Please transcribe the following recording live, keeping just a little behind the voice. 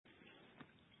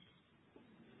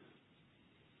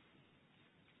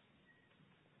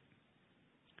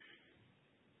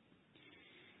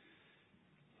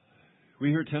We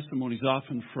hear testimonies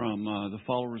often from the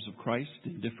followers of Christ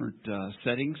in different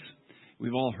settings.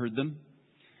 We've all heard them,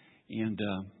 and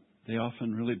they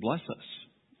often really bless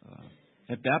us.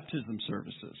 At baptism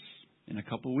services, in a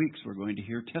couple of weeks, we're going to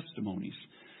hear testimonies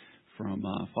from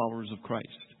followers of Christ.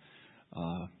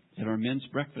 At our men's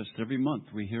breakfast every month,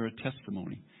 we hear a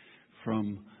testimony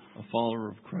from a follower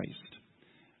of Christ.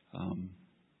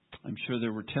 I'm sure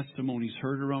there were testimonies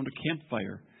heard around a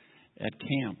campfire at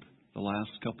camp the last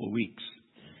couple of weeks.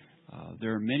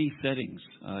 There are many settings.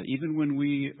 Even when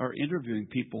we are interviewing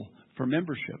people for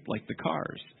membership, like the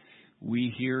cars,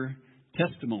 we hear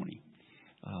testimony.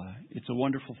 It's a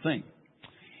wonderful thing.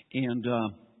 And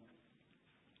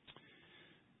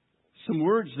some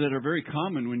words that are very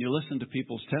common when you listen to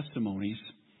people's testimonies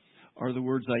are the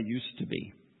words, "I used to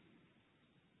be."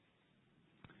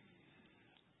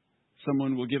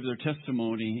 Someone will give their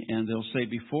testimony and they'll say,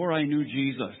 "Before I knew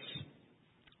Jesus,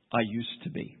 I used to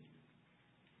be."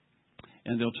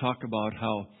 And they'll talk about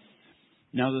how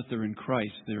now that they're in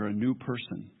Christ, they're a new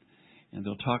person. And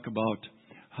they'll talk about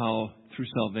how through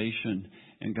salvation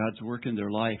and God's work in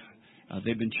their life,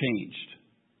 they've been changed.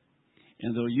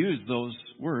 And they'll use those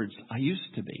words, "I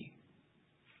used to be."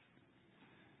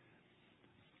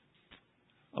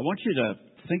 I want you to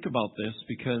think about this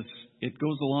because it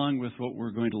goes along with what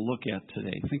we're going to look at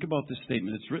today. Think about this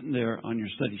statement. It's written there on your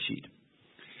study sheet.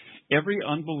 Every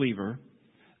unbeliever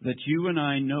that you and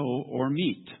I know or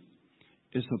meet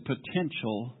is a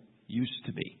potential used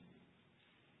to be.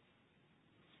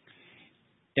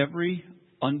 Every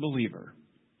unbeliever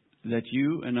that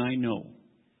you and I know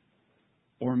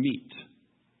or meet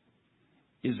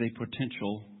is a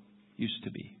potential used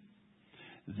to be.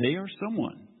 They are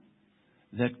someone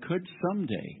that could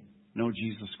someday know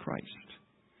Jesus Christ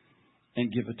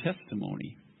and give a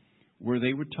testimony where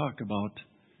they would talk about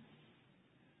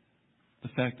the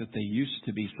fact that they used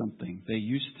to be something. They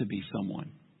used to be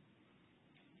someone.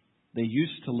 They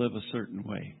used to live a certain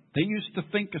way. They used to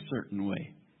think a certain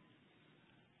way.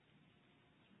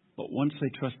 But once they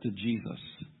trusted Jesus,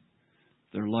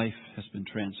 their life has been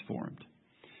transformed.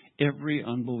 Every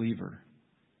unbeliever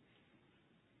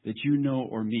that you know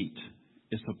or meet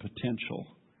is a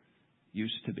potential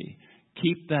used to be.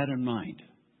 Keep that in mind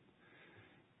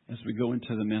as we go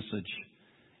into the message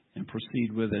and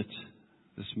proceed with it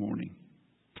this morning.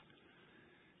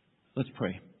 Let's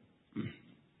pray.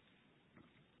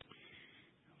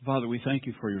 Father, we thank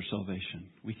you for your salvation.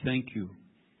 We thank you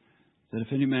that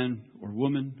if any man or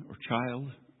woman or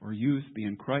child or youth be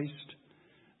in Christ,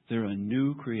 they're a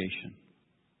new creation.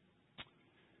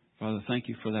 Father, thank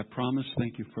you for that promise.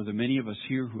 Thank you for the many of us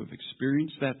here who have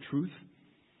experienced that truth.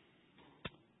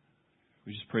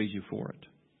 We just praise you for it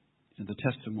and the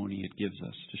testimony it gives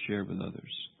us to share with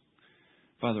others.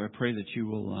 Father, I pray that you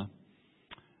will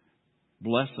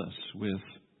bless us with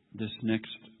this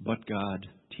next But God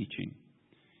teaching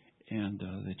and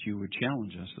that you would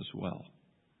challenge us as well.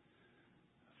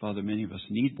 Father, many of us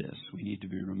need this. We need to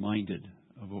be reminded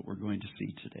of what we're going to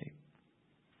see today.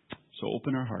 So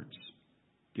open our hearts.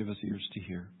 Give us ears to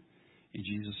hear. In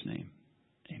Jesus' name,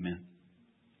 amen.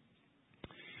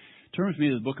 Turn with me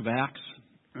to the book of Acts.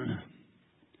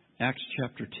 Acts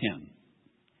chapter 10.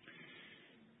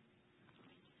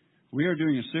 We are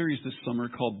doing a series this summer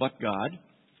called But God.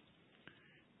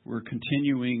 We're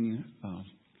continuing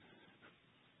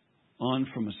on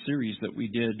from a series that we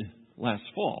did last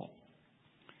fall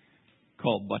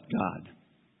called But God.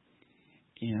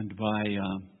 And by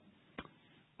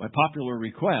popular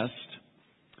request,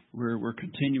 we're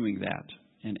continuing that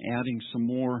and adding some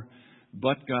more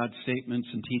But God statements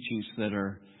and teachings that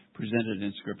are presented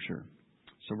in Scripture.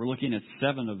 So we're looking at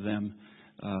 7 of them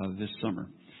this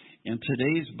summer. And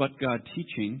today's But God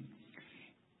teaching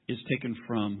is taken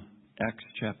from Acts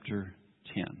chapter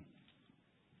 10.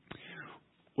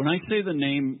 When I say the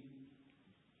name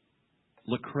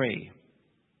Lecrae,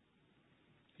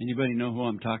 anybody know who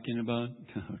I'm talking about?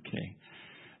 Okay.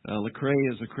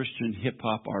 Lecrae is a Christian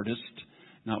hip-hop artist,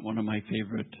 not one of my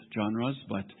favorite genres,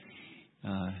 but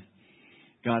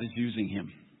God is using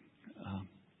him.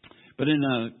 But in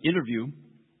an interview,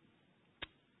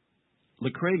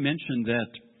 Lecrae mentioned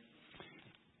that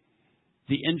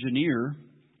the engineer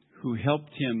who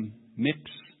helped him mix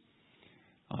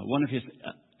one of his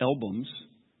albums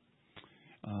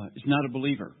is not a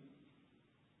believer.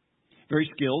 Very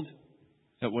skilled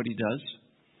at what he does.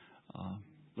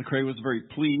 Lecrae was very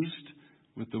pleased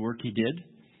with the work he did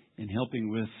in helping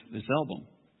with this album.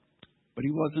 But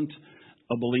he wasn't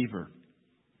a believer.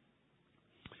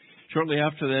 Shortly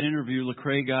after that interview,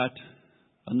 Lecrae got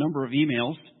a number of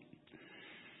emails.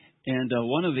 And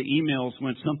one of the emails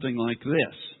went something like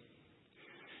this.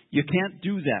 You can't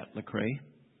do that, Lecrae.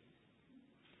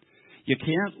 You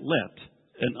can't let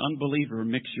an unbeliever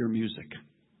mix your music.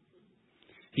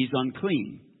 He's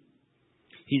unclean.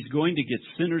 He's going to get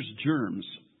sinners' germs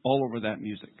all over that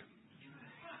music.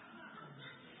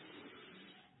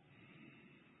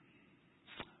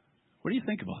 What do you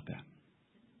think about that?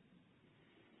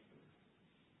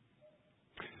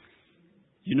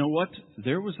 You know what?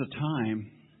 There was a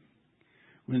time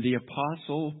when the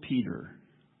Apostle Peter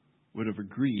would have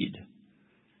agreed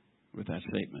with that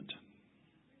statement.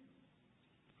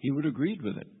 He would have agreed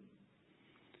with it.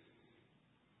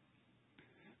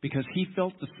 Because he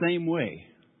felt the same way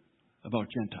about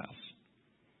Gentiles.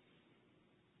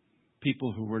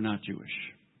 People who were not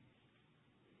Jewish.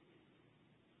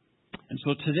 And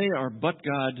so today our But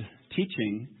God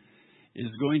teaching is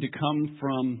going to come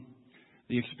from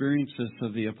the experiences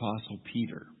of the Apostle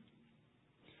Peter.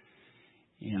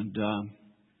 And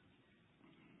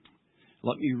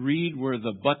let me read where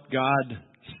the But God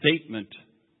statement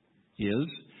is,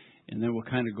 and then we'll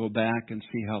kind of go back and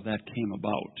see how that came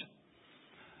about.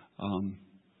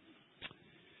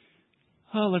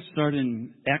 Let's start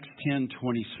in Acts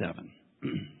 10:27.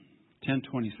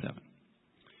 10:27.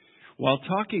 While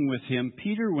talking with him,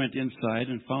 Peter went inside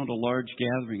and found a large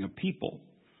gathering of people.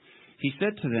 He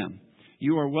said to them,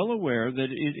 "You are well aware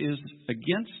that it is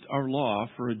against our law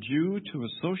for a Jew to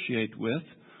associate with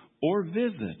or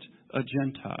visit a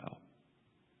Gentile."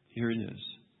 Here it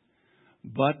is.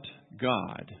 But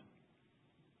God.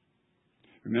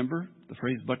 Remember, the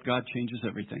phrase, but God changes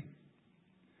everything.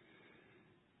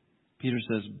 Peter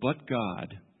says, but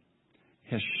God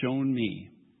has shown me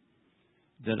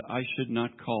that I should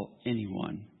not call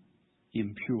anyone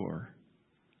impure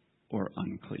or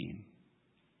unclean.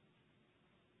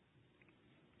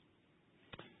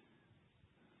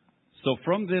 So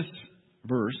from this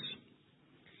verse,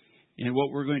 and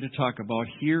what we're going to talk about,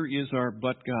 here is our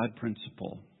but God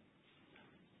principle.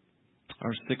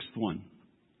 Our sixth one.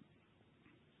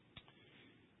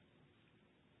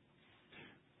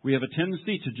 We have a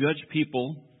tendency to judge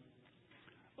people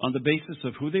on the basis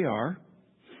of who they are,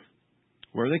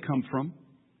 where they come from,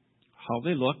 how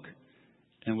they look,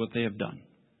 and what they have done.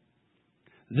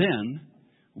 Then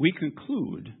we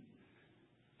conclude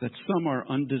that some are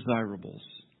undesirables,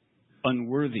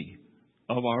 unworthy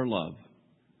of our love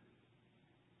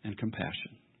and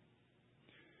compassion.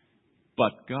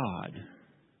 But God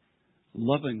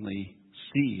lovingly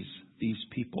sees these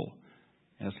people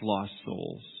as lost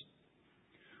souls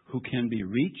who can be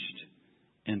reached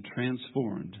and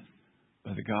transformed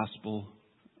by the gospel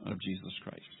of Jesus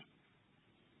Christ.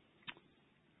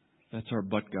 That's our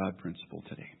but God principle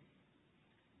today.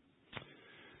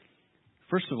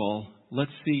 First of all,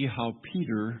 let's see how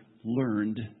Peter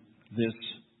learned this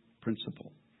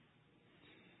principle.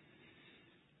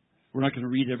 We're not going to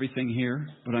read everything here,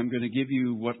 but I'm going to give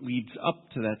you what leads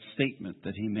up to that statement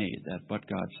that he made, that but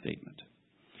God statement.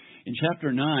 In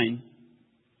chapter 9,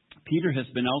 Peter has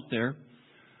been out there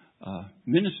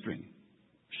ministering,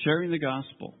 sharing the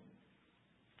gospel.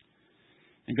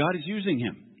 And God is using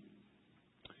him.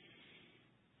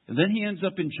 And then he ends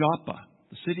up in Joppa,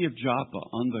 the city of Joppa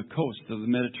on the coast of the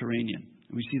Mediterranean.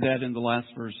 We see that in the last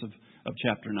verse of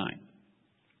chapter 9.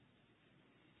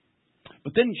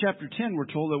 But then in chapter 10, we're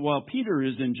told that while Peter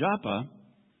is in Joppa,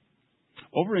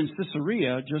 over in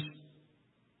Caesarea, just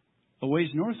a ways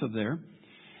north of there,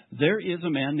 there is a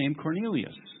man named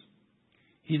Cornelius.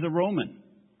 He's a Roman,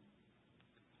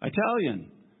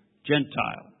 Italian,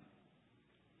 Gentile.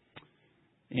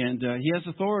 And he has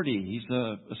authority. He's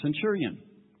a centurion.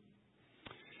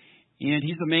 And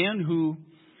he's a man who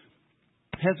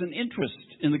has an interest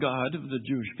in the God of the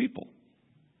Jewish people.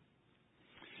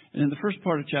 And in the first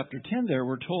part of chapter 10 there,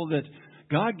 we're told that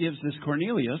God gives this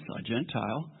Cornelius, a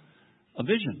Gentile, a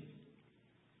vision.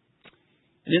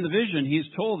 And in the vision, he's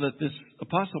told that this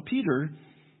Apostle Peter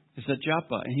is at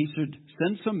Joppa, and he should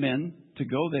send some men to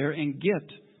go there and get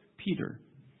Peter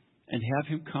and have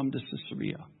him come to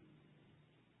Caesarea.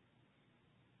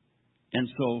 And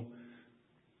so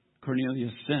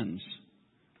Cornelius sends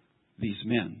these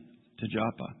men to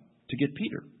Joppa to get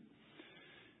Peter.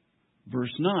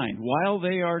 Verse 9, while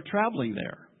they are traveling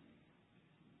there.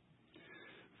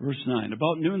 Verse 9,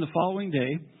 about noon the following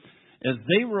day, as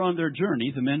they were on their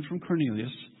journey, the men from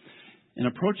Cornelius, and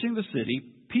approaching the city,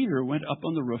 Peter went up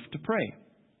on the roof to pray.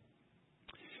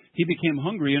 He became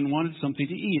hungry and wanted something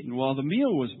to eat, and while the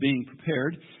meal was being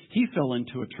prepared, he fell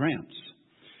into a trance.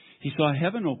 He saw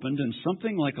heaven opened and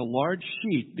something like a large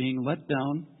sheet being let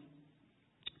down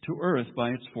to earth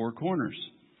by its four corners.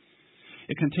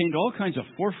 It contained all kinds of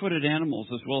four-footed animals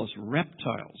as well as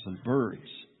reptiles and birds.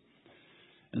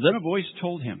 And then a voice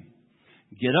told him,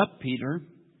 "Get up, Peter,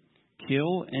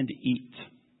 kill and eat."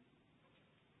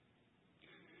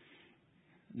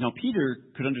 Now, Peter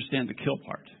could understand the kill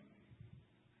part,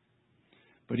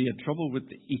 but he had trouble with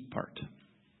the eat part.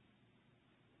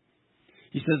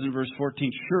 He says in verse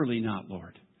 14, "Surely not,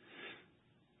 Lord.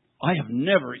 I have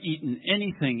never eaten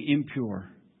anything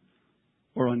impure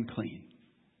or unclean."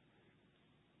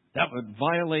 That would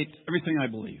violate everything I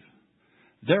believe.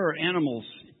 There are animals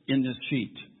in this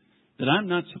sheet that I'm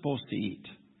not supposed to eat.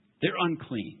 They're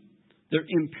unclean. They're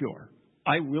impure.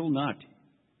 I will not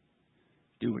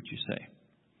do what you say.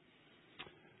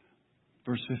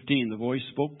 Verse 15, the voice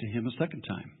spoke to him a second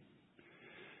time.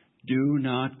 "Do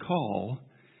not call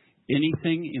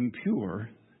anything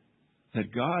impure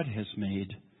that God has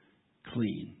made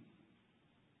clean."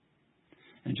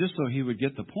 And just so he would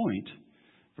get the point,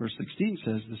 verse 16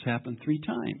 says this happened 3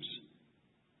 times.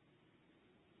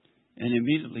 And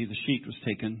immediately the sheet was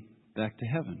taken back to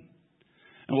heaven.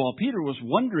 And while Peter was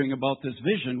wondering about this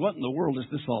vision, what in the world is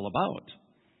this all about?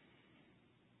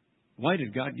 Why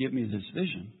did God give me this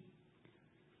vision?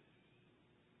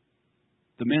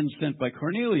 The men sent by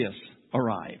Cornelius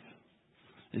arrive.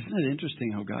 Isn't it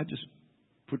interesting how God just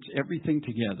puts everything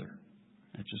together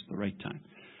at just the right time?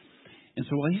 And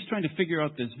so while he's trying to figure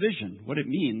out this vision, what it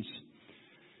means,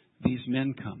 these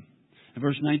men come. In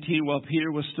verse 19, while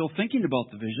Peter was still thinking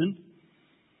about the vision,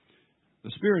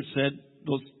 the Spirit said,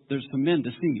 "There's some men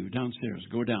to see you downstairs.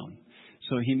 Go down."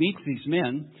 So he meets these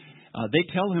men. They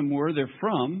tell him where they're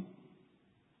from.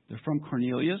 They're from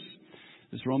Cornelius,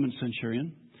 this Roman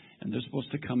centurion, and they're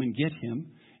supposed to come and get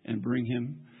him and bring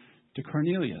him to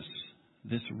Cornelius,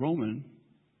 this Roman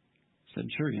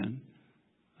centurion,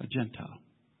 a Gentile.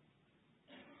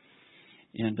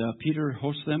 And Peter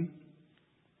hosts them.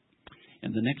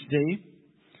 And the next day,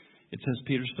 it says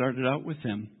Peter started out with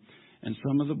them, and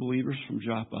some of the believers from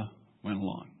Joppa went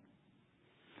along.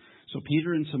 So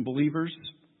Peter and some believers,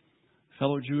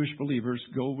 fellow Jewish believers,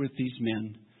 go with these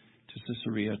men to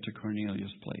Caesarea to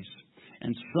Cornelius' place.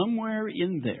 And somewhere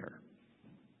in there,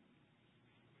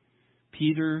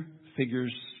 Peter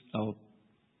figures out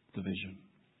the vision.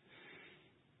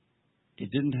 It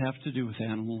didn't have to do with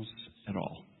animals at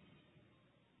all.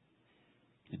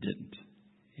 It didn't.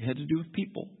 It had to do with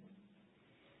people.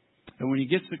 And when he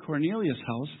gets to Cornelius'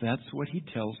 house, that's what he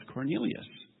tells Cornelius.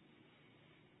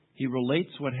 He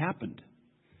relates what happened.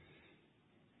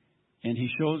 And he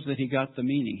shows that he got the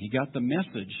meaning. He got the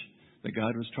message that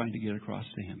God was trying to get across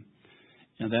to him.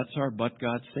 And that's our "but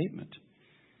God" statement.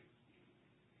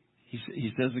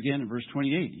 He says again in verse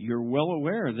 28, "You're well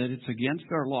aware that it's against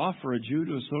our law for a Jew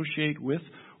to associate with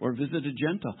or visit a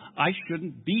Gentile. I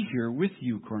shouldn't be here with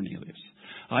you, Cornelius.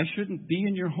 I shouldn't be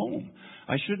in your home.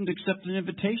 I shouldn't accept an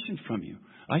invitation from you.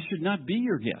 I should not be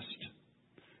your guest."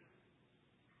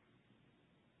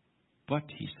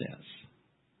 But, he says,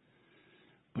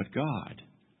 "But God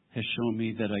has shown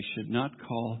me that I should not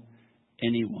call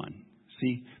anyone."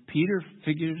 See, Peter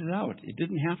figured it out. It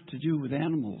didn't have to do with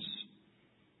animals.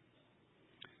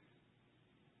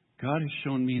 God has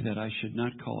shown me that I should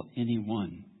not call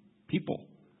anyone, people,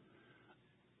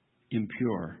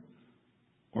 impure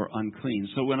or unclean.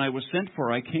 So when I was sent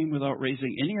for, I came without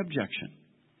raising any objection.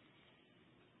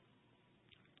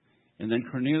 And then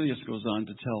Cornelius goes on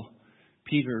to tell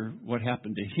Peter what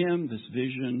happened to him, this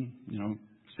vision,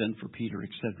 send for Peter,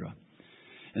 etc.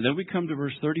 And then we come to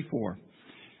verse 34.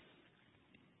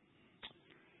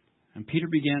 And Peter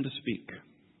began to speak.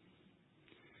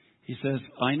 He says,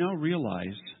 "I now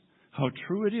realize how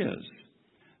true it is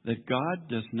that God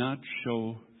does not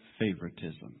show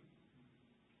favoritism,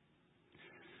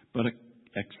 but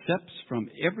accepts from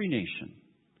every nation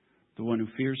the one who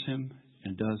fears him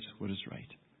and does what is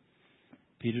right."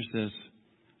 Peter says,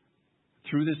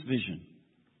 through this vision,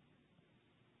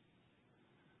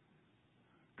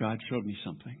 God showed me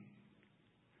something.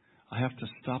 I have to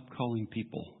stop calling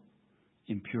people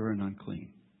impure and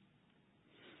unclean.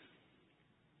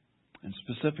 And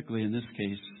specifically in this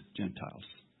case, Gentiles,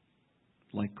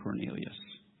 like Cornelius.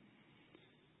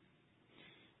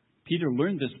 Peter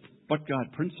learned this "but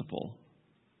God" principle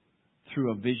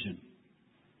through a vision.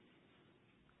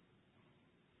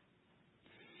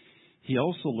 He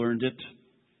also learned it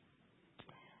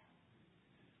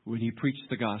when he preached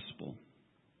the gospel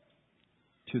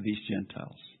to these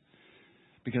Gentiles.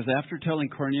 Because after telling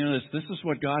Cornelius, "This is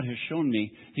what God has shown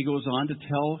me," he goes on to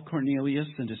tell Cornelius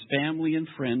and his family and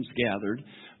friends gathered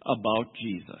about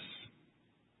Jesus.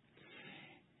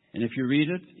 And if you read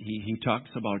it, he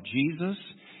talks about Jesus.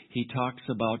 He talks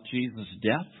about Jesus'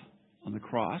 death on the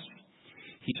cross.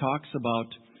 He talks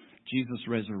about Jesus'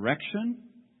 resurrection.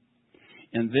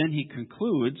 And then he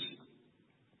concludes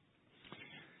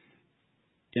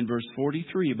in verse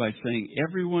 43 by saying,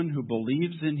 everyone who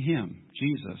believes in Him,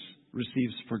 Jesus,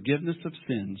 receives forgiveness of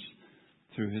sins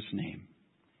through His name.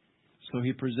 So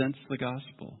He presents the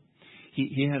gospel.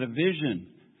 He had a vision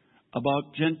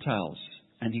about Gentiles,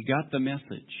 and He got the message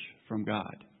from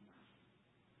God.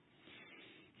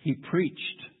 He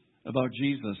preached about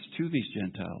Jesus to these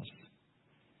Gentiles.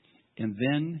 And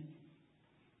then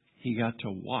He got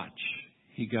to watch.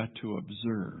 He got to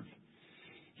observe.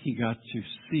 He got to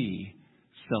see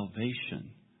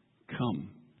salvation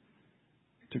come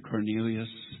to Cornelius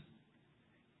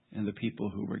and the people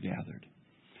who were gathered.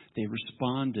 They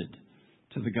responded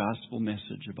to the gospel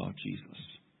message about Jesus.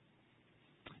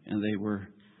 And they were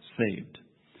saved.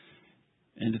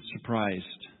 And it surprised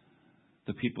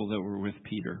the people that were with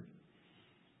Peter.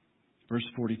 Verse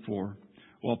 44.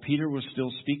 While Peter was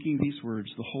still speaking these words,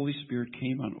 the Holy Spirit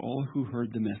came on all who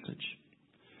heard the message.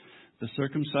 The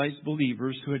circumcised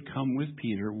believers who had come with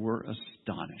Peter were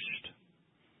astonished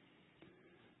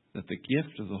that the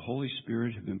gift of the Holy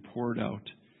Spirit had been poured out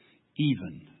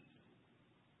even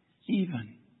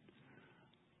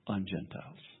on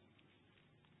Gentiles.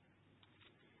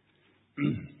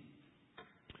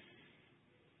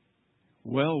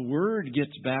 Well, word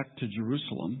gets back to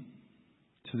Jerusalem,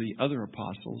 to the other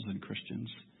apostles and Christians,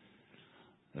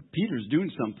 that Peter's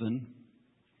doing something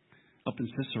up in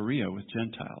Caesarea with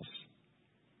Gentiles.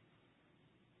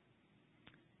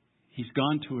 He's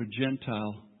gone to a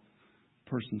Gentile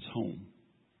person's home.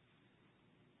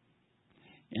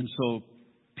 And so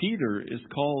Peter is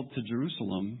called to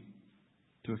Jerusalem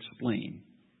to explain.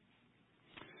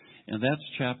 And that's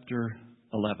chapter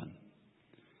 11.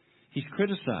 He's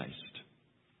criticized.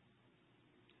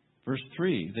 Verse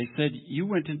 3, they said, you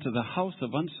went into the house of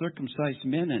uncircumcised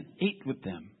men and ate with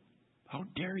them. How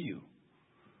dare you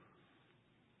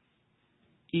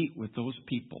eat with those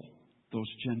people, those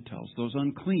Gentiles, those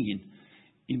unclean,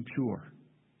 impure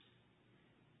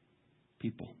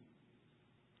people.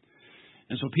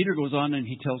 And so Peter goes on and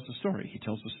he tells the story. He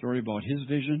tells the story about his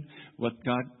vision, what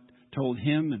God told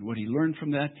him and what he learned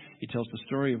from that. He tells the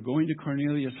story of going to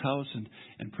Cornelius' house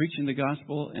and preaching the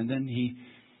gospel. And then he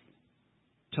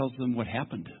tells them what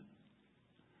happened.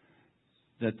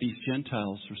 That these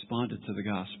Gentiles responded to the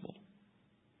gospel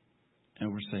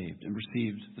and were saved and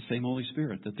received the same Holy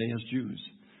Spirit that they as Jews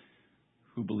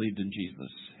who believed in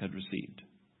Jesus had received.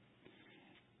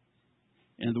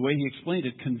 And the way he explained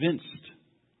it convinced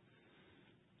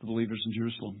the believers in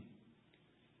Jerusalem.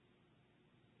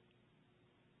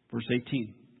 Verse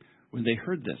 18, when they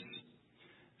heard this,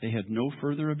 they had no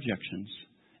further objections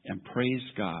and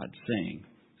praised God, saying,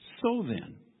 so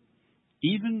then,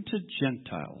 even to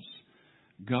Gentiles,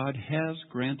 God has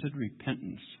granted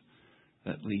repentance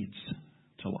that leads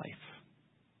to life.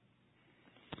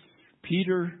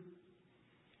 Peter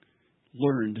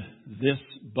learned this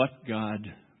but God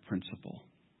principle.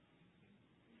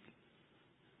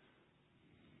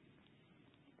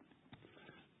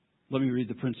 Let me read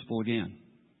the principle again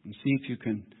and see if you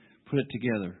can put it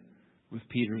together with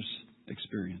Peter's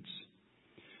experience.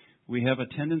 We have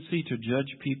a tendency to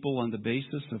judge people on the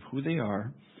basis of who they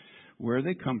are, where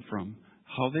they come from,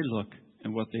 how they look,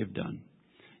 and what they've done.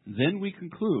 Then we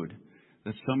conclude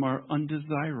that some are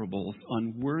undesirables,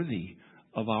 unworthy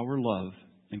of our love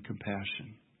and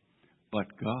compassion. But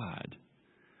God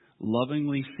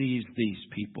lovingly sees these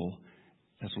people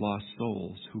as lost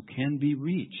souls who can be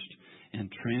reached and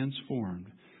transformed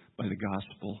by the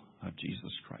gospel of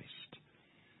Jesus Christ.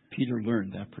 Peter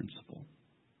learned that principle.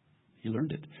 He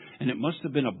learned it. And it must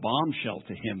have been a bombshell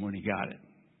to him when he got it.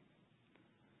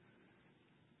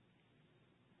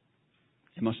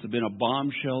 It must have been a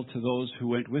bombshell to those who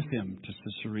went with him to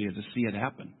Caesarea to see it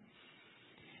happen.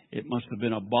 It must have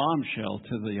been a bombshell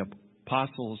to the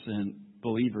apostles and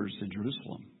believers in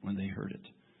Jerusalem when they heard it.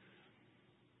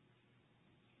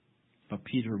 But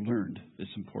Peter learned this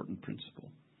important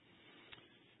principle.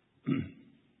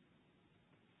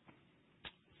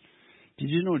 Did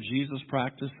you know Jesus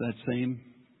practiced that same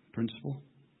principle?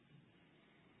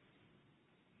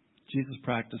 Jesus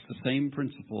practiced the same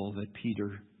principle that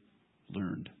Peter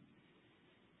learned.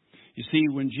 You see,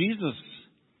 when Jesus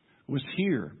was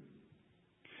here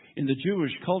in the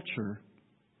Jewish culture,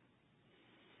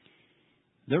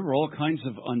 there were all kinds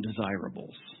of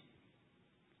undesirables.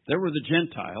 There were the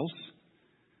Gentiles.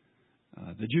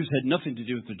 The Jews had nothing to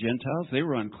do with the Gentiles. They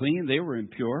were unclean. They were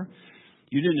impure.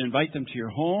 You didn't invite them to your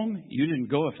home. You didn't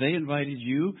go if they invited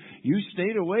you. You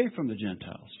stayed away from the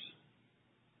Gentiles.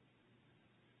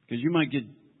 Because you might get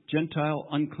Gentile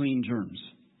unclean germs,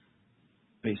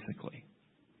 basically.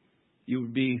 You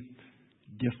would be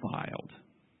defiled.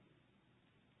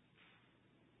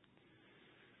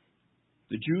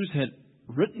 The Jews had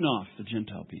written off the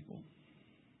Gentile people.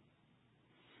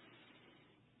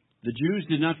 The Jews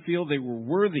did not feel they were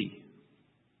worthy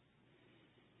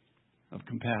of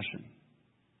compassion,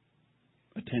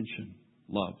 attention,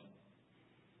 love.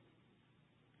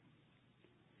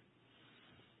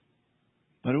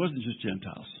 But it wasn't just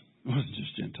Gentiles. It wasn't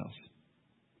just Gentiles.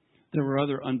 There were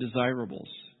other undesirables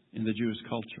in the Jewish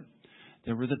culture.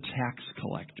 There were the tax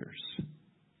collectors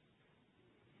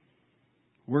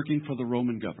working for the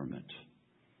Roman government.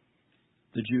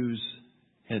 The Jews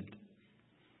had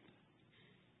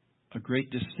a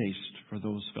great distaste for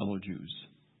those fellow Jews,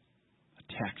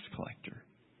 a tax collector.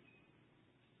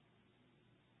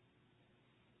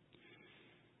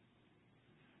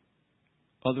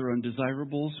 Other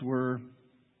undesirables were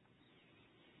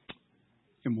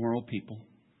immoral people,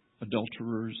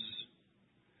 adulterers,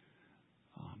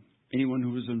 anyone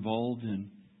who was involved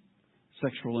in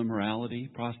sexual immorality,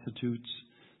 prostitutes.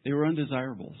 They were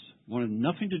undesirables, wanted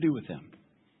nothing to do with them,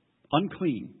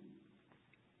 unclean,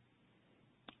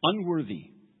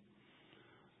 unworthy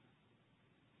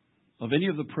of any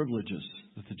of the privileges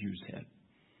that the Jews had,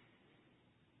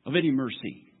 of any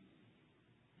mercy.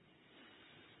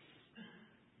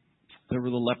 There were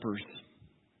the lepers,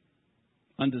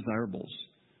 undesirables.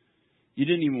 You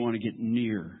didn't even want to get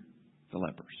near the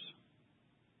lepers.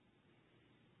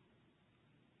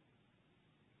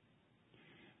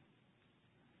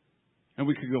 And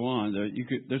we could go on.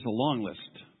 There's a long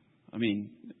list. I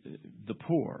mean, the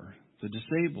poor, the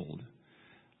disabled.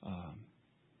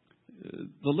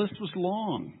 The list was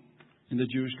long in the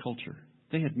Jewish culture.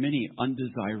 They had many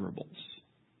undesirables.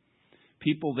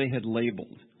 People they had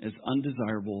labeled as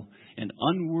undesirable and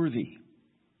unworthy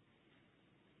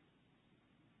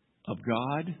of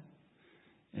God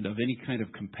and of any kind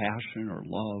of compassion or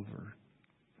love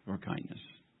or kindness.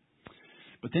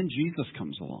 But then Jesus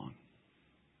comes along.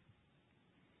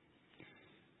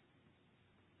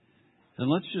 And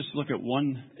let's just look at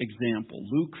one example.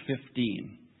 Luke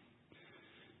 15.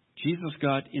 Jesus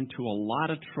got into a lot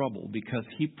of trouble because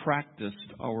he practiced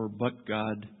our but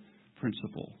God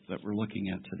principle that we're looking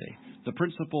at today. The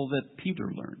principle that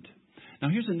Peter learned. Now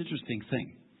here's an interesting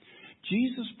thing.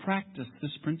 Jesus practiced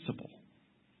this principle.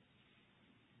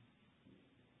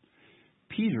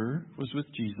 Peter was with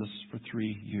Jesus for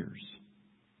 3 years.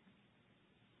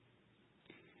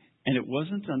 And it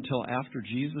wasn't until after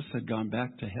Jesus had gone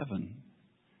back to heaven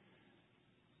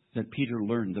that Peter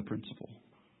learned the principle.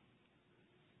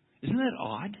 Isn't that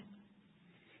odd?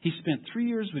 He spent 3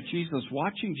 years with Jesus,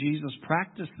 watching Jesus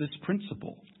practice this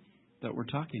principle that we're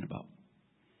talking about.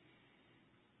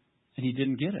 And he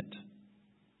didn't get it.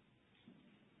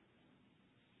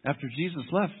 After Jesus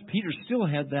left, Peter still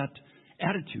had that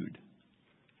attitude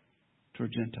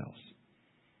toward Gentiles.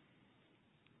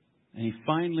 And he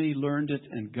finally learned it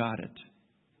and got it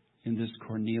in this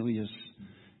Cornelius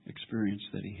experience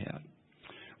that he had.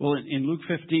 Well, in Luke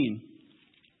 15,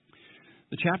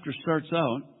 the chapter starts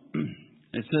out,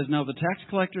 it says, now the tax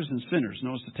collectors and sinners,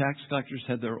 notice the tax collectors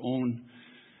had their own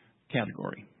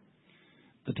category.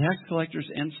 The tax collectors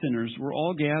and sinners were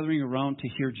all gathering around to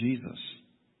hear Jesus.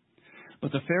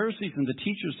 But the Pharisees and the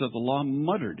teachers of the law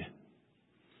muttered,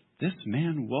 this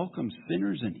man welcomes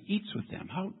sinners and eats with them.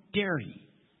 How dare he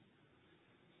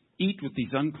eat with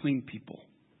these unclean people?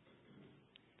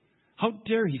 How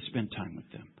dare he spend time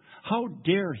with them? How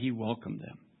dare he welcome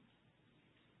them?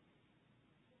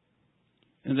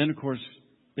 And then, of course,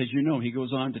 as you know, he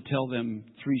goes on to tell them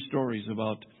 3 stories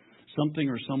about something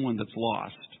or someone that's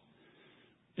lost.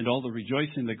 And all the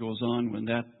rejoicing that goes on when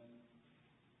that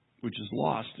which is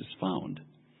lost is found.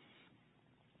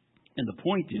 And the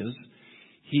point is,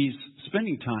 he's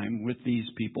spending time with these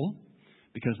people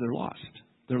because they're lost.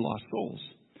 They're lost souls.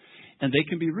 And they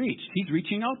can be reached. He's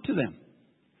reaching out to them.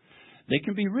 They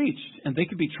can be reached and they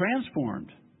can be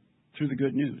transformed through the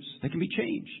good news. They can be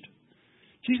changed.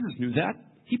 Jesus knew that.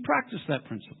 He practiced that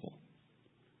principle.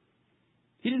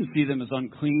 He didn't see them as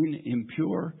unclean,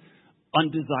 impure,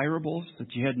 undesirables that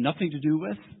you had nothing to do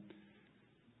with.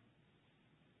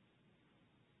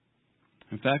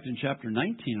 In fact, in chapter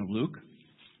 19 of Luke,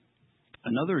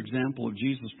 another example of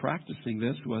Jesus practicing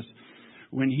this was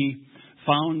when he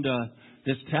found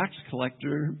this tax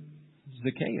collector,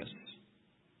 Zacchaeus.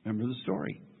 Remember the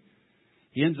story?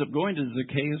 He ends up going to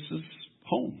Zacchaeus'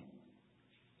 home.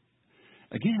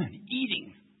 Again,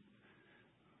 eating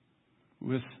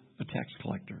with a tax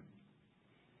collector.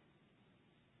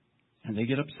 And they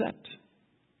get upset.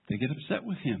 They get upset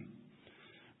with him.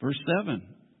 Verse 7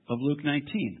 of Luke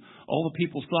 19. All the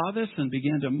people saw this and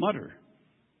began to mutter.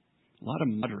 A lot of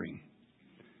muttering.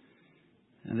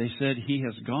 And they said, he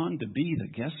has gone to be the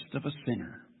guest of a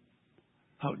sinner.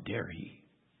 How dare he?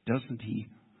 Doesn't he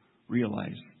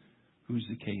realize who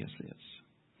Zacchaeus is?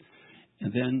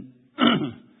 And then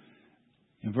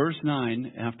in verse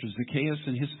 9, after Zacchaeus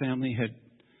and his family had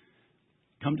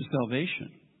come to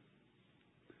salvation,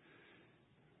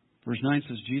 verse 9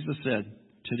 says, Jesus said,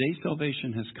 "Today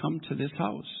salvation has come to this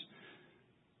house."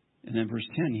 And then verse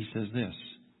 10, he says this,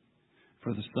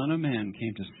 "For the Son of Man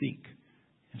came to seek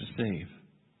and to save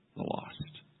the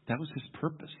lost." That was his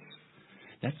purpose.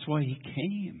 That's why he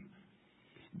came.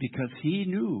 Because he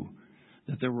knew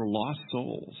that there were lost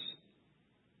souls.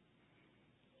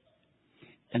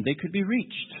 And they could be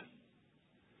reached.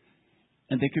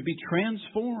 And they could be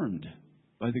transformed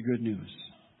by the good news,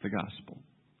 the gospel.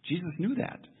 Jesus knew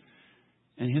that.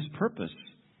 And his purpose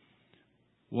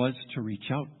was to reach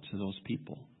out to those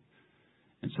people.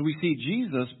 And so we see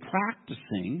Jesus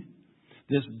practicing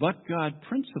this but God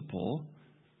principle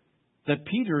that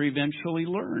Peter eventually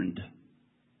learned.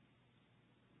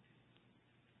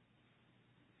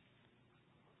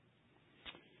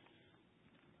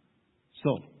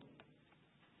 So,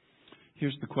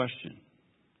 here's the question.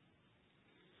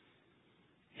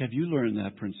 Have you learned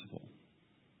that principle?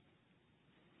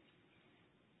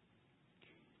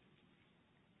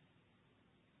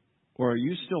 Or are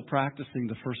you still practicing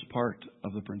the first part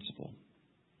of the principle?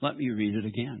 Let me read it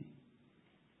again.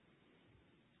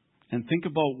 And think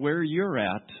about where you're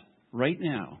at right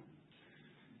now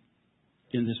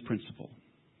in this principle.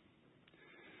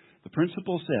 The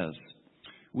principle says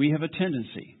we have a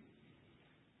tendency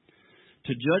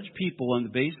to judge people on the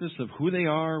basis of who they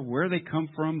are, where they come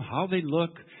from, how they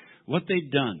look, what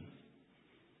they've done.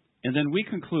 And then we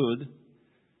conclude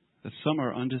that some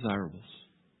are undesirables,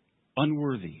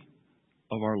 unworthy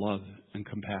of our love and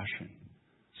compassion.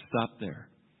 Stop there.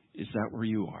 Is that where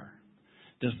you are?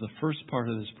 Does the first part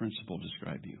of this principle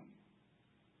describe you?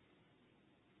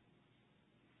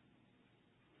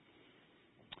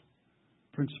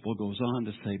 Principle goes on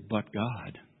to say, but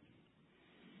God.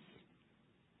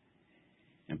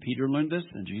 And Peter learned this,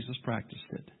 and Jesus practiced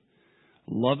it.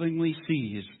 Lovingly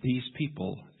sees these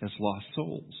people as lost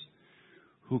souls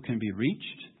who can be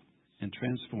reached and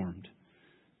transformed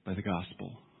by the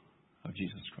gospel of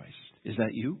Jesus Christ. Is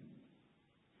that you?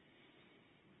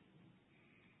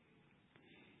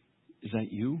 Is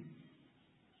that you?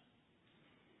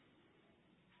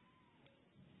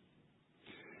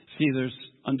 See, there's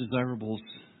undesirables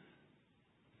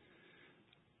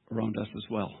around us as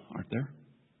well, aren't there?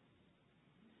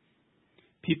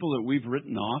 People that we've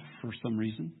written off for some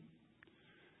reason.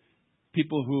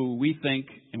 People who we think,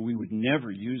 and we would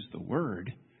never use the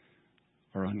word,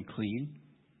 are unclean.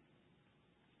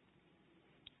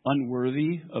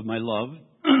 Unworthy of my love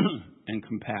and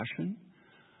compassion.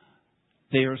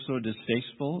 They are so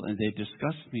distasteful and they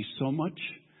disgust me so much,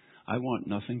 I want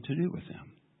nothing to do with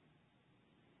them.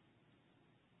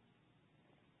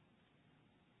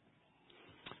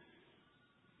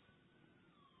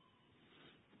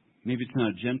 Maybe it's not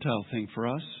a Gentile thing for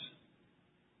us,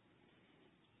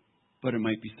 but it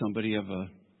might be somebody of a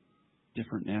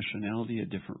different nationality, a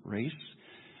different race.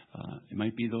 It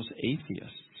might be those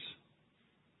atheists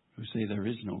who say there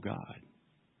is no God.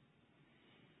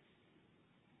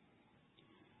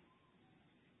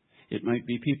 It might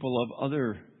be people of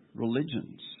other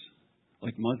religions,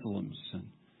 like Muslims and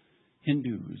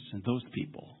Hindus and those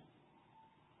people.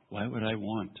 Why would I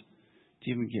want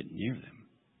to even get near them?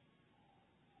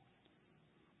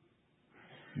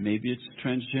 Maybe it's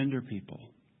transgender people,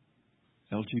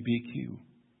 LGBTQ.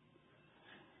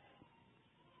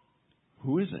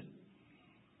 Who is it?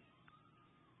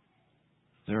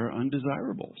 There are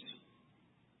undesirables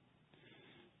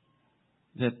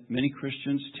that many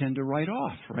Christians tend to write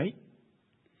off, right?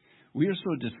 We are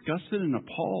so disgusted and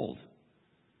appalled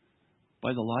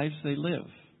by the lives they live.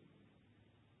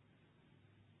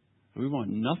 We want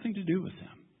nothing to do with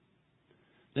them.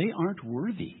 They aren't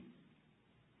worthy.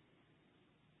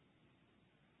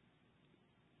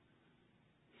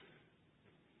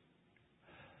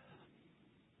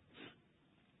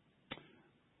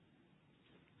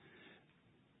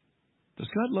 Does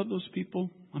God love those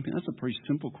people? I mean, that's a pretty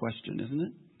simple question, isn't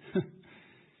it?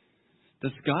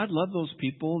 Does God love those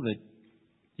people that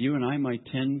you and I might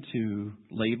tend to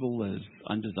label as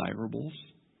undesirables?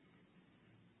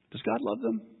 Does God love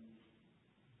them?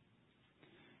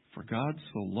 For God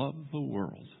so loved the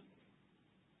world.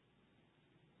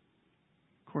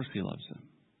 Of course He loves them.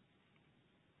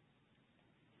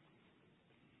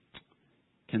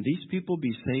 Can these people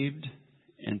be saved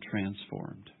and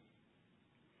transformed?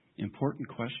 Important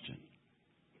question.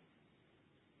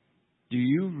 Do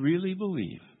you really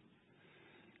believe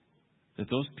that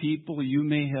those people you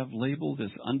may have labeled as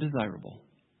undesirable,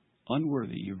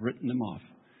 unworthy, you've written them off,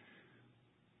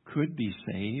 could be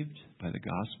saved by the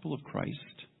gospel of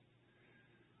Christ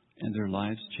and their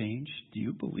lives changed? Do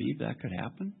you believe that could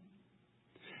happen?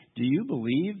 Do you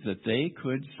believe that they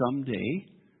could someday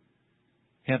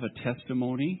have a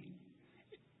testimony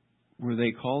where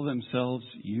they call themselves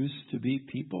used to be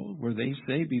people, where they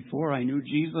say, before I knew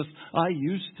Jesus, I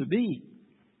used to be?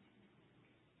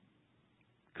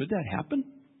 Could that happen?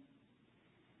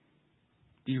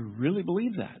 Do you really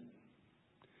believe that?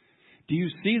 Do you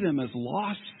see them as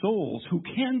lost souls who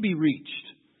can be reached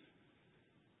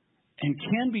and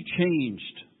can be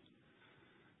changed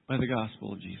by the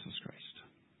gospel of Jesus Christ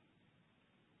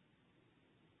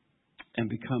and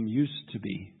become used to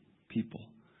be people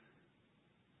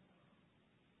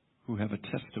who have a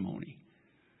testimony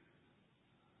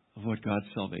of what God's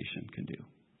salvation can do,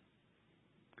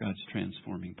 God's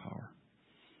transforming power?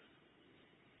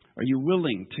 Are you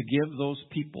willing to give those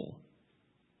people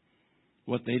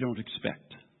what they don't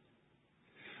expect?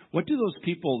 What do those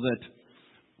people that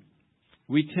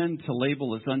we tend to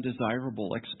label as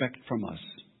undesirable expect from us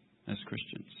as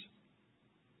Christians?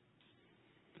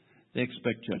 They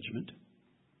expect judgment.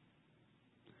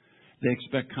 They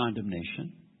expect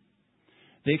condemnation.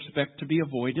 They expect to be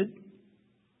avoided.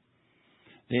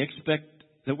 They expect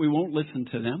that we won't listen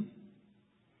to them.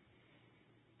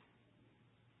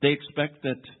 They expect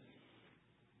that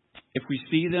if we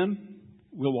see them,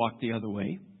 we'll walk the other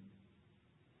way.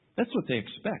 That's what they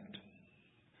expect.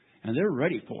 And they're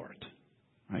ready for it,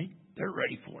 right? They're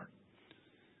ready for it.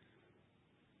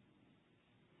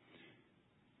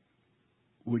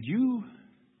 Would you,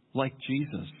 like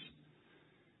Jesus,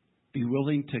 be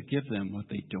willing to give them what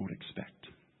they don't expect?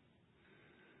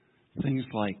 Things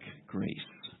like grace,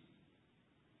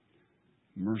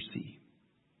 mercy,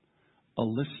 a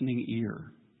listening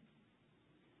ear,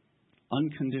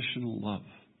 unconditional love,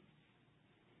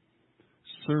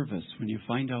 service when you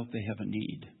find out they have a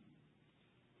need.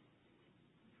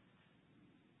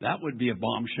 That would be a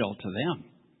bombshell to them.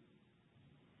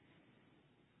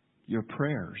 Your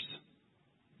prayers.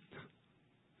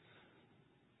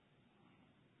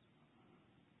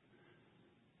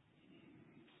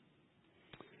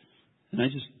 And I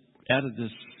just added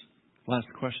this last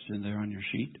question there on your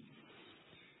sheet.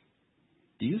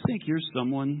 Do you think you're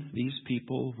someone these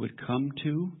people would come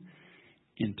to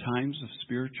in times of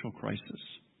spiritual crisis?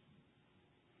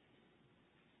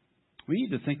 We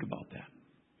need to think about that.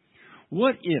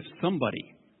 What if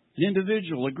somebody, an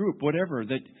individual, a group, whatever,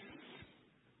 that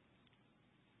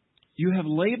you have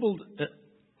labeled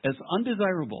as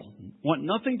undesirable, want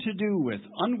nothing to do with,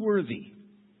 unworthy,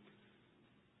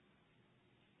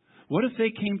 what if they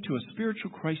came to a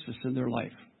spiritual crisis in their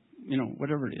life? You know,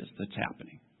 whatever it is that's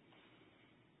happening.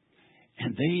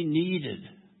 And they needed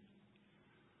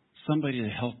somebody to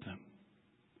help them,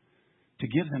 to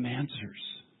give them answers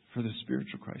for the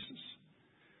spiritual crisis.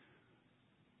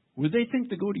 Would they think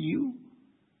to go to you?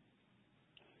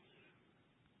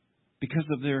 Because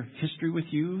of their history with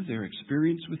you, their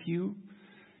experience with you,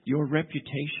 your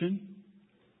reputation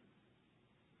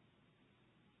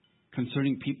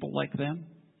concerning people like them?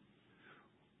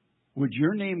 Would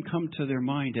your name come to their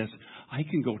mind as, I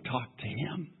can go talk to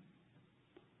him?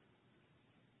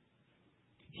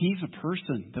 He's a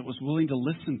person that was willing to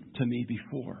listen to me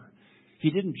before. He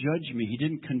didn't judge me. He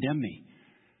didn't condemn me.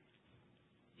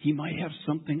 He might have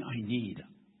something I need.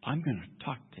 I'm going to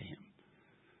talk to him.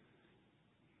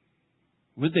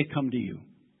 Would they come to you?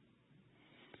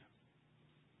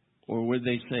 Or would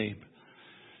they say,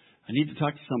 I need to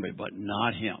talk to somebody, but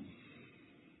not him,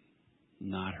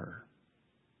 not her?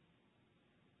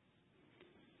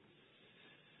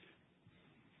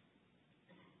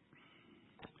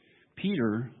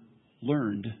 Peter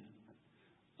learned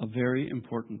a very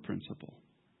important principle.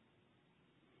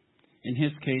 In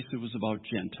his case, it was about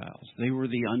Gentiles. They were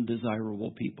the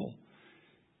undesirable people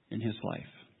in his life.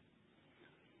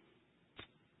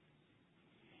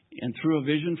 And through a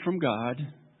vision from God,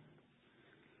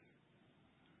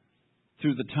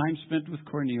 through the time spent with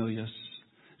Cornelius,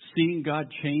 seeing God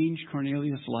change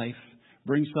Cornelius' life,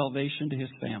 bring salvation to his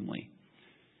family,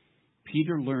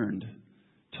 Peter learned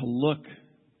to look,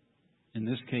 in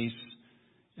this case,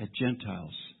 at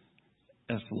Gentiles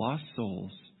as lost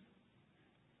souls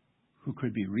who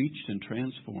could be reached and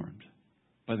transformed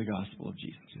by the gospel of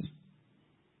Jesus.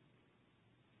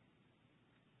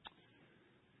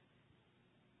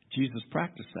 Jesus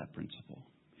practiced that principle.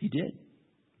 He did.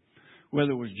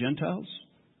 Whether it was Gentiles,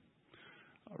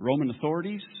 Roman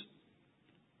authorities,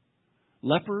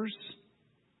 lepers,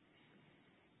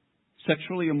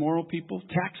 sexually immoral people,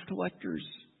 tax collectors,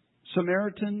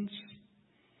 Samaritans,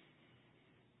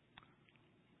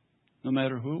 no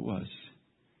matter who it was,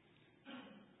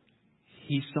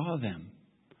 He saw them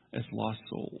as lost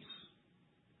souls.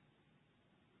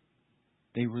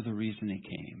 They were the reason He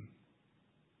came,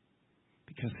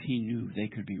 because He knew they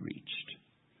could be reached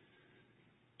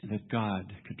and that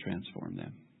God could transform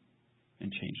them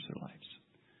and change their lives.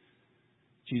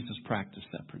 Jesus practiced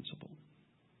that principle.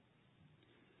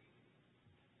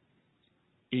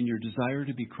 In your desire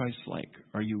to be Christ-like,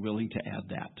 are you willing to add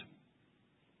that?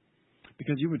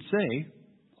 Because you would say,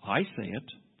 I say it,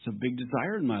 it's a big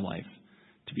desire in my life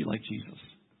to be like Jesus.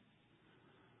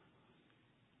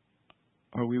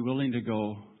 Are we willing to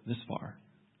go this far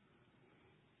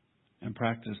and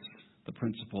practice the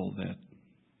principle that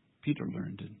Peter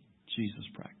learned and Jesus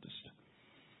practiced?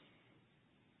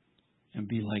 And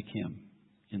be like Him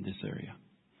in this area.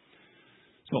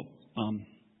 So,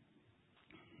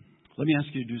 let me ask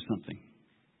you to do something.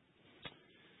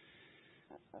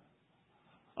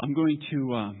 I'm going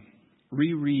to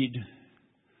reread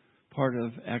part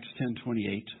of Acts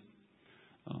 10:28,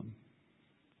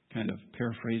 kind of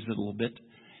paraphrase it a little bit.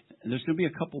 And there's going to be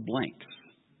a couple blanks.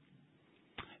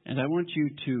 And I want you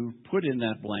to put in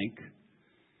that blank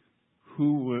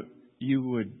who you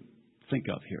would think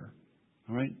of here.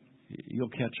 All right? You'll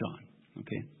catch on.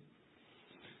 Okay?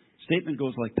 Statement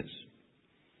goes like this.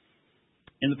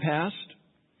 In the past,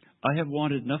 I have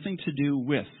wanted nothing to do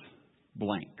with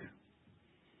blank.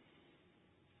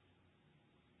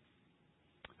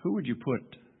 Who would you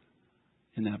put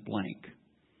in that blank?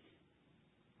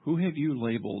 Who have you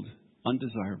labeled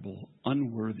undesirable,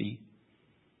 unworthy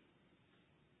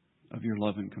of your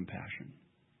love and compassion?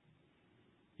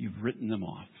 You've written them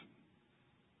off.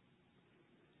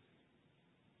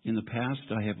 In the past,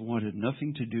 I have wanted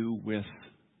nothing to do with.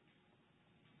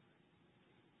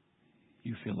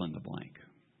 You fill in the blank.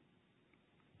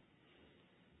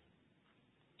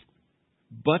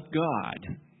 But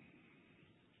God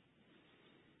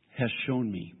has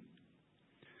shown me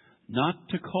not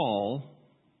to call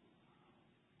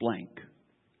blank.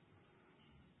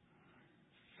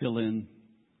 Fill in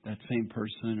that same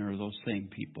person or those same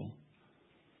people.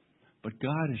 But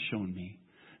God has shown me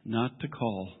not to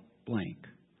call blank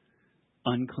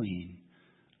unclean,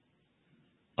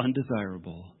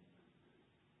 undesirable,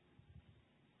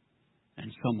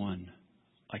 and someone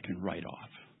I can write off.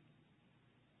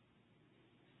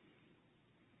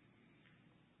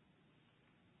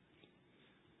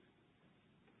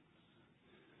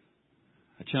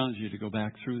 I challenge you to go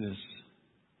back through this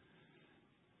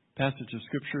passage of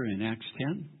Scripture in Acts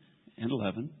 10 and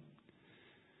 11,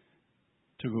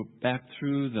 to go back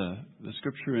through the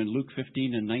Scripture in Luke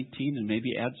 15 and 19, and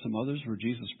maybe add some others where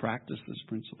Jesus practiced this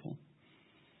principle.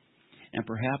 And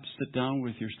perhaps sit down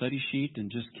with your study sheet and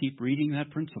just keep reading that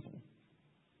principle,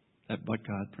 that but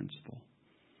God principle.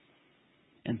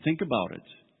 And think about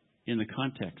it in the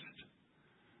context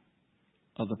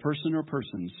of the person or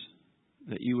persons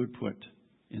that you would put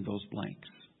in those blanks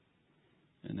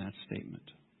in that statement.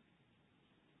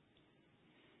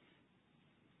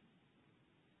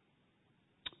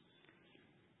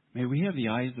 May we have the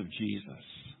eyes of Jesus.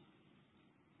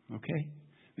 Okay?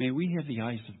 May we have the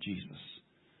eyes of Jesus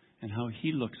and how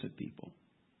He looks at people.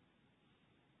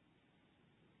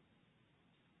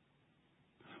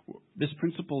 This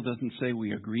principle doesn't say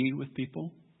we agree with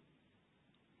people.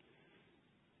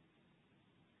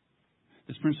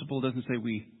 This principle doesn't say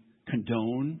we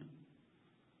condone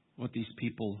what these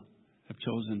people have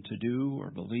chosen to do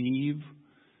or believe.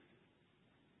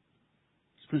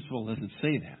 This principle doesn't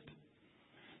say that.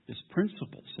 This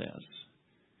principle says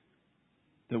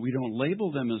that we don't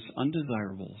label them as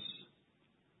undesirables.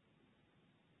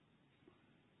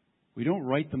 We don't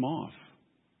write them off.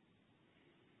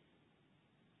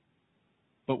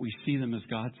 But we see them as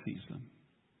God sees them.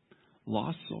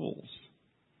 Lost souls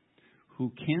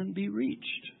who can be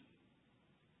reached.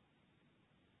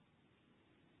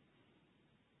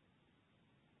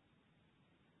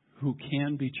 Who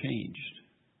can be changed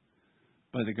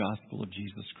by the gospel of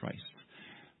Jesus Christ.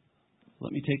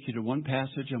 Let me take you to one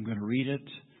passage. I'm going to read it,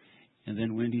 and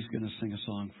then Wendy's going to sing a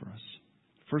song for us.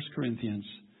 1 Corinthians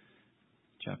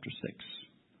chapter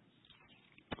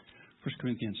 6. 1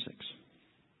 Corinthians 6.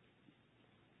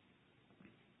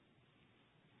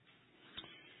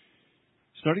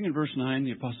 Starting in verse 9,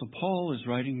 the Apostle Paul is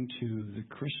writing to the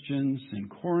Christians in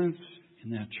Corinth,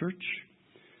 in that church.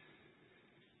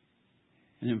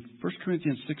 And in 1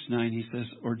 Corinthians 6:9, he says,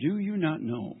 "Or do you not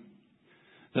know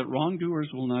that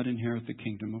wrongdoers will not inherit the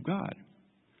kingdom of God?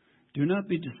 Do not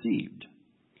be deceived.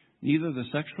 Neither the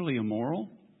sexually immoral,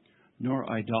 nor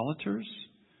idolaters,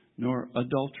 nor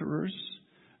adulterers,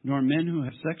 nor men who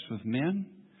have sex with men,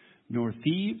 nor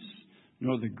thieves,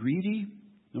 nor the greedy,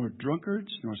 nor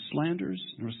drunkards, nor slanderers,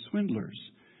 nor swindlers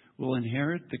will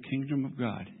inherit the kingdom of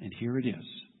God. And here it is.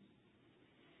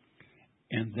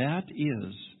 And that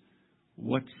is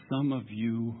what some of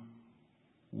you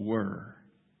were.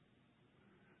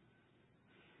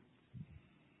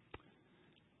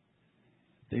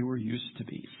 They were used to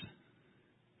be's.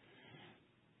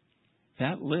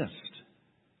 That list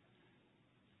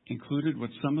included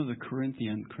what some of the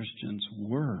Corinthian Christians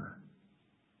were.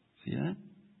 See that?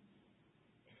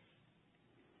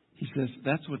 He says,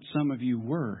 that's what some of you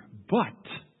were, but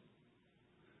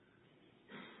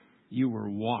you were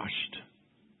washed.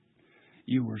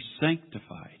 You were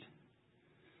sanctified.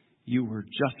 You were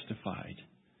justified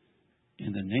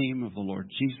in the name of the Lord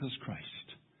Jesus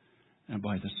Christ and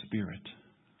by the Spirit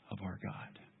of our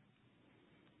God.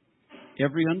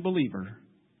 Every unbeliever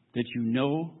that you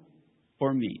know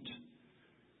or meet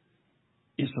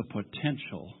is a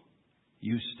potential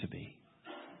used to be.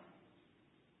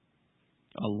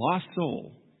 A lost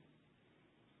soul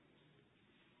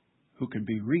who can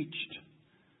be reached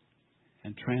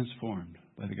and transformed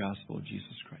by the gospel of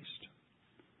Jesus Christ.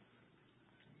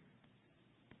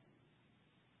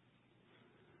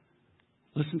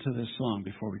 Listen to this song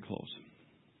before we close.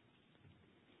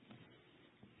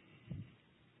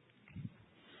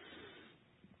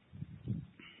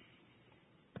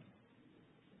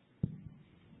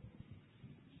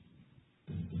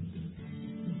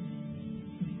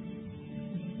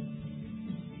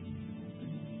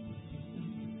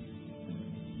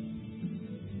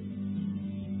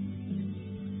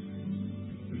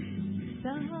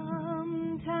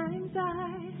 Sometimes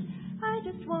I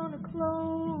just want to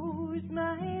close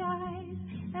my eyes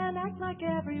and act like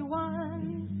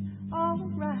everyone's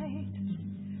all right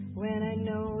when I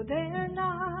know they're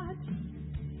not.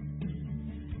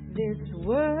 This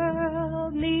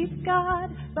world needs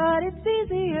God, but it's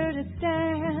easier to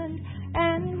stand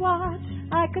and watch.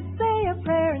 I could say a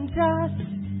prayer and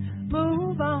just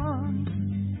move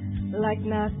on like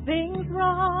nothing's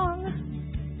wrong.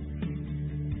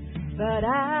 But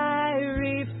I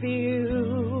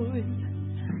refuse,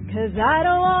 'cause I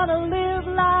don't want to live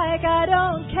like I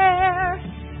don't care.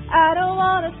 I don't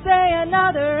want to say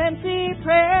another empty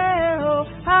prayer. Oh,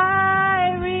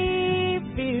 I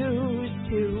refuse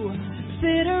to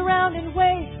sit around and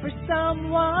wait for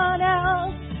someone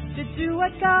else to do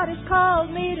what God has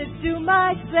called me to do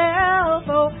myself.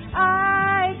 Oh,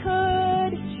 I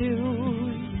could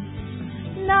choose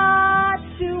not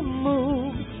to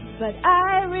move, but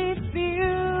I refuse.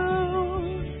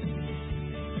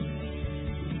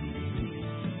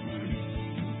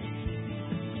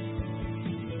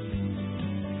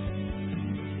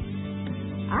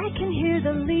 I can hear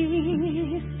the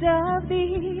least of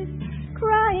these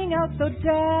crying out so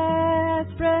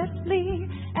desperately,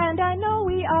 and I know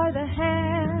we are the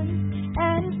hands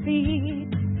and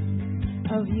feet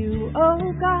of you,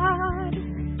 oh God.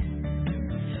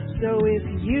 So if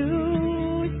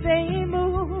you say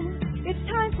move, it's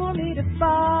time for me to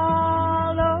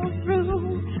follow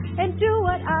through and do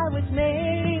what I was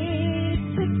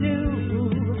made to do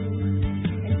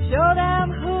and show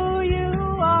them who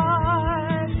you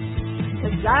are.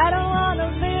 'Cause I don't want to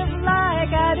live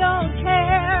like I don't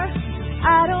care.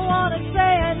 I don't want to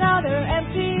say another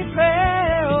empty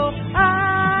prayer. Oh,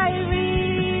 I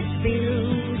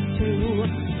refuse to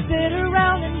sit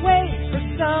around and wait for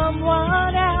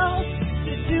someone else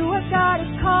to do what God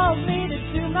has called me to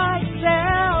do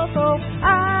myself. Oh,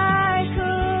 I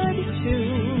could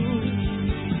choose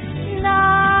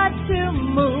not to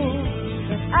move,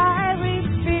 but I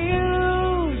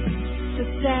refuse to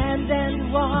stand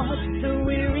and watch the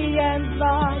weary and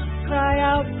lost cry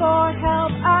out for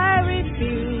help. I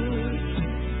refuse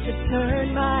to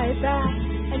turn my back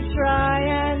and try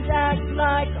and act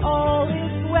like all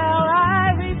is well.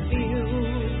 I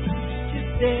refuse to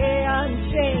stay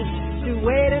unchanged, to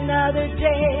wait another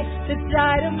day, to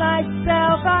die to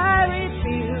myself. I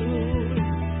refuse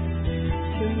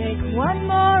to make one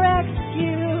more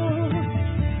excuse.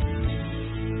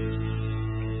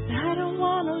 I don't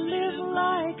want to live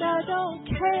like I don't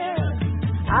care.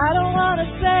 I don't want to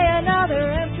say another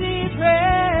empty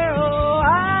prayer. Oh,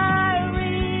 I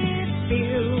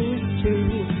refuse to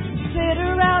sit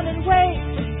around and wait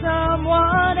for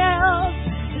someone else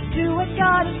to do what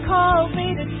God has called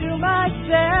me to do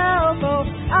myself. Oh,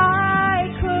 I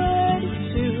could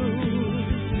choose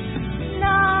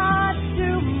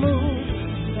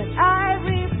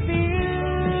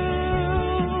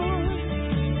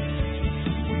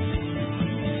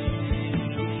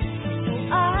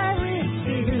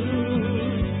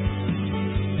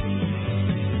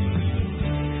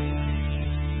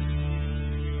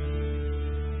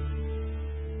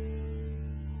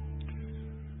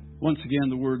Once again,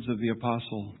 the words of the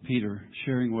Apostle Peter,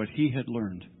 sharing what he had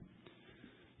learned.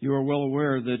 You are well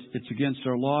aware that it's against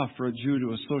our law for a Jew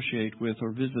to associate with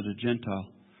or visit a Gentile.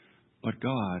 But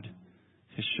God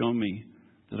has shown me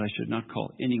that I should not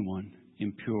call anyone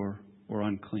impure or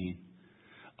unclean.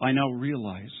 I now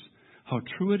realize how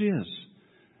true it is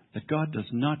that God does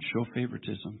not show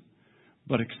favoritism,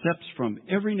 but accepts from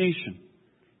every nation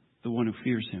the one who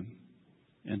fears Him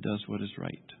and does what is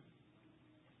right.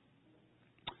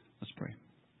 Let's pray.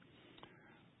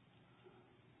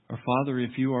 Our Father,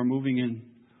 if you are moving in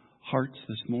hearts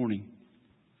this morning,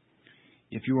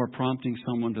 if you are prompting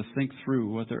someone to think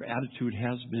through what their attitude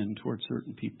has been towards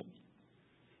certain people,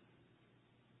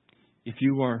 if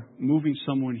you are moving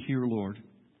someone here, Lord,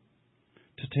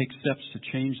 to take steps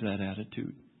to change that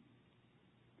attitude,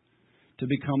 to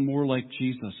become more like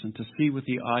Jesus and to see with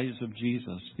the eyes of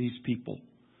Jesus these people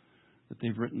that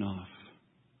they've written off.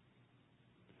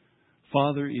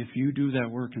 Father, if you do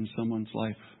that work in someone's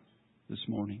life this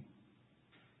morning,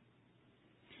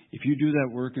 if you do that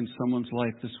work in someone's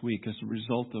life this week as a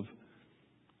result of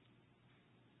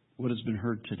what has been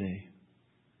heard today,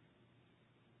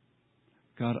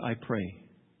 God, I pray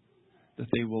that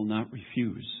they will not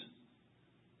refuse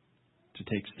to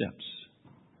take steps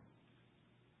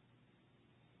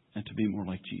and to be more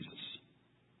like Jesus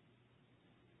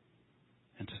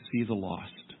and to see the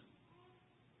lost,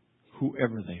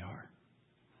 whoever they are,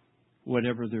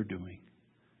 whatever they're doing,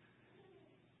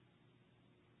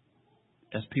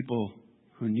 as people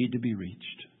who need to be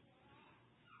reached,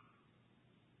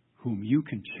 whom you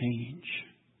can change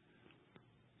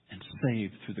and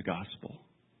save through the gospel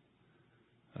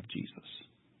of Jesus.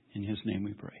 In His name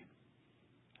we pray.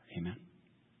 Amen.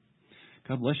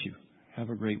 God bless you. Have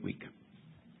a great week.